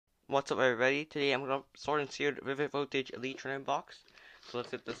What's up everybody, today I'm going to sort and sear the Vivid Voltage Elite Trainer box. So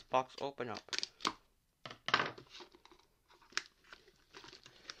let's get this box open up.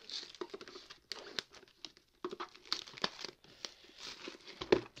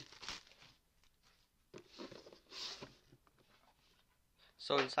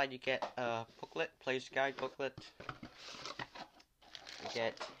 So inside you get a booklet, player's guide booklet. You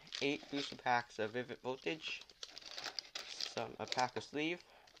get 8 booster packs of Vivid Voltage, a pack of sleeve.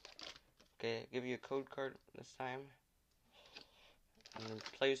 Okay, give you a code card this time, and then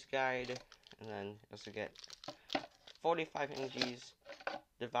player's guide, and then you also get 45 energies,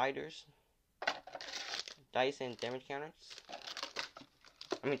 dividers, dice and damage counters.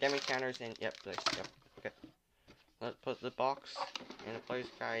 Damage counters and yep. Okay. Let's put the box and the player's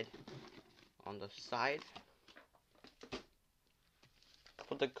guide on the side.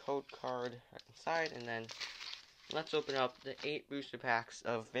 Put the code card right inside, and then let's open up the 8 booster packs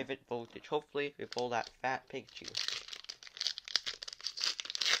of Vivid Voltage. Hopefully, we pull that fat Pikachu.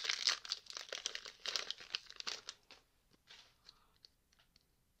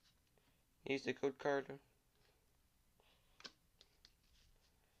 Use the code card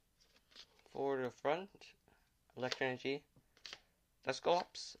for the front. Electric Energy,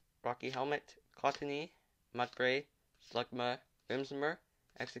 Dusclops, Rocky Helmet, Cottony, Mudbray, Slugma, Whimsimer,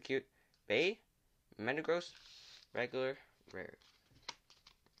 Execute, Bay, Metagross, Regular, Rare.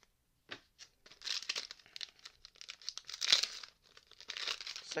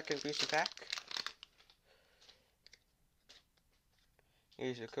 Second booster pack.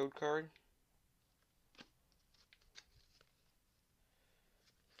 Here's your code card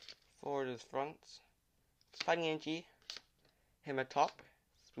for the front. Fighting Energy, Himatop,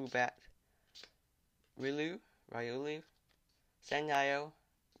 Swoobat, Riolu, Sandile,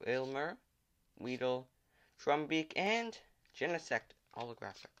 Wilmer, Weedle, Trumbeak, and Genesect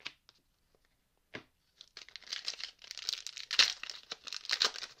holographic.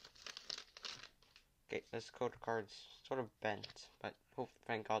 Okay, this code card's sort of bent, but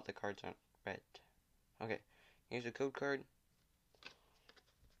thank God the cards aren't red. Okay, here's the code card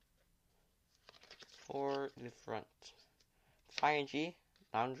for the front. Fire-G,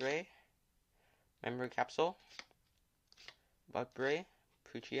 Loundray, Memory Capsule, Mudbray,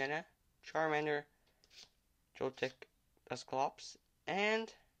 Poochyena, Charmander, Joltik, Dusclops,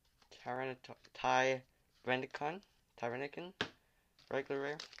 and Tyranican, regular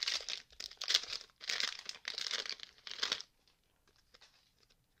rare.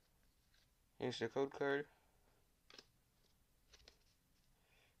 Here's the code card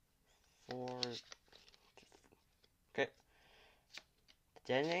for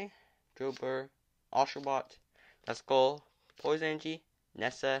Dene, Drober, Oshawott, Duskull, Poison Energy,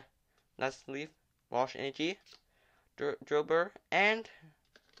 Nessa, Nuzleaf, Wash Energy, Drober, and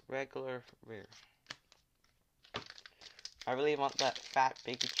regular rare. I really want that fat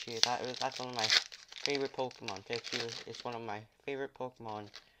Pikachu. That's one of my favorite Pokemon. Pikachu is one of my favorite Pokemon.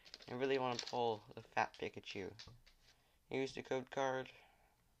 I really want to pull the fat Pikachu. Use the code card.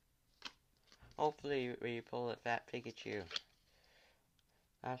 Hopefully we pull the fat Pikachu.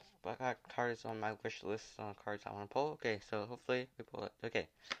 That card is on my wish list on cards I want to pull. Okay, so hopefully we pull it. Okay,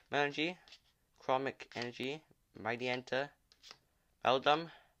 Energy, Chromic Energy, Mighty Enta,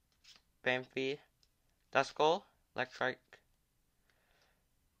 Beldum, Bamfi, Duskull, Electric,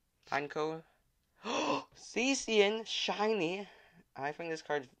 Pineco, Zacian, Shiny. I think this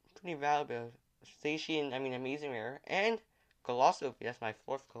card's pretty valuable. Zacian, Amazing Rare, and Colossal. That's my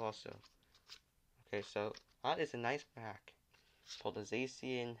 4th Colossal. Okay, so that is a nice pack. Pulled the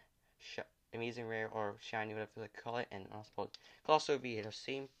Zacian, Amazing Rare, or Shiny, whatever you call it, and also pulled Colossal V, the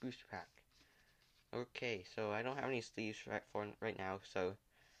same booster pack. Okay, so I don't have any sleeves right now, so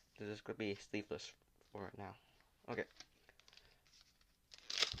this is going to be sleeveless for right now. Okay.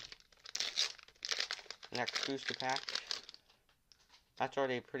 Next booster pack. That's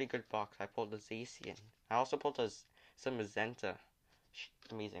already a pretty good box. I pulled the Zacian. I also pulled some Magenta,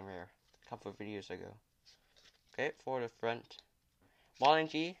 Amazing Rare, a couple of videos ago. Okay, for the front.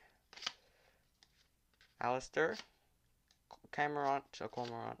 Wallengy, Alistair, Cormorant,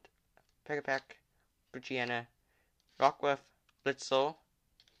 Pegapack, Poochyena, Rockruff, Blitzel,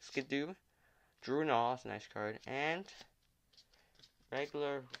 Skidoo, Drunal, that's a nice card, and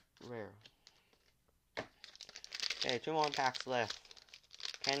regular rare. Okay, 2 more packs left.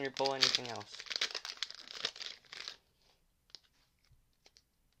 Can you pull anything else?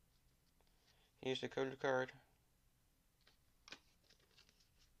 Here's the code card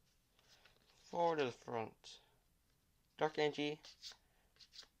for the front. Dark Energy,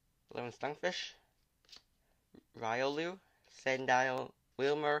 Lemon Stunfish, Riolu, Sandile,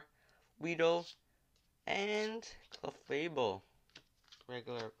 Wilmer, Weedle, and Clefable.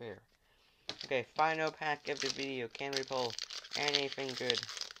 Regular rare. Okay, final pack of the video. Can we pull anything good?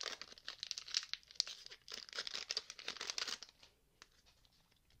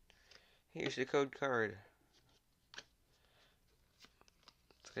 Here's the code card.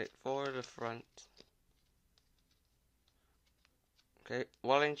 Okay, for the front. Okay,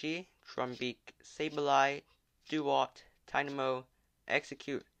 Wallengy, Drumbeak, Sableye, Duot, Dynamo,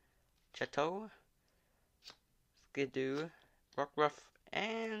 Execute, Chateau, Skidoo, Rockruff,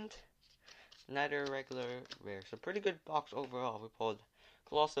 and another regular rare. So pretty good box overall. We pulled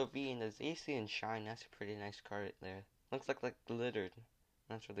Colossal V and the Zacian Shine. That's a pretty nice card there. Looks like glittered.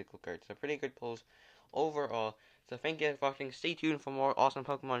 That's a really cool card. So pretty good pulls overall. So thank you guys for watching. Stay tuned for more awesome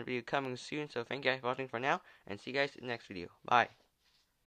Pokemon video coming soon. So thank you guys for watching for now, and see you guys in the next video. Bye.